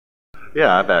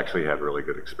Yeah, I've actually had really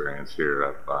good experience here.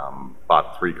 I've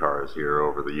bought 3 cars here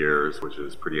over the years, which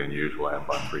is pretty unusual. I haven't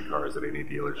bought 3 cars at any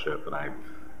dealership, and I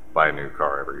buy a new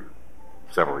car every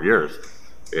several years.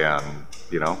 And,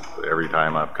 every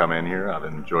time I've come in here, I've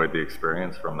enjoyed the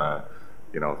experience from the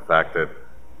fact that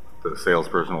the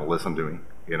salesperson will listen to me.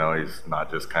 He's not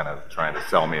just kind of trying to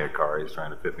sell me a car. He's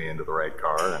trying to fit me into the right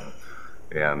car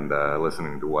and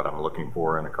listening to what I'm looking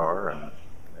for in a car.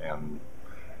 And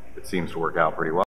it seems to work out pretty well.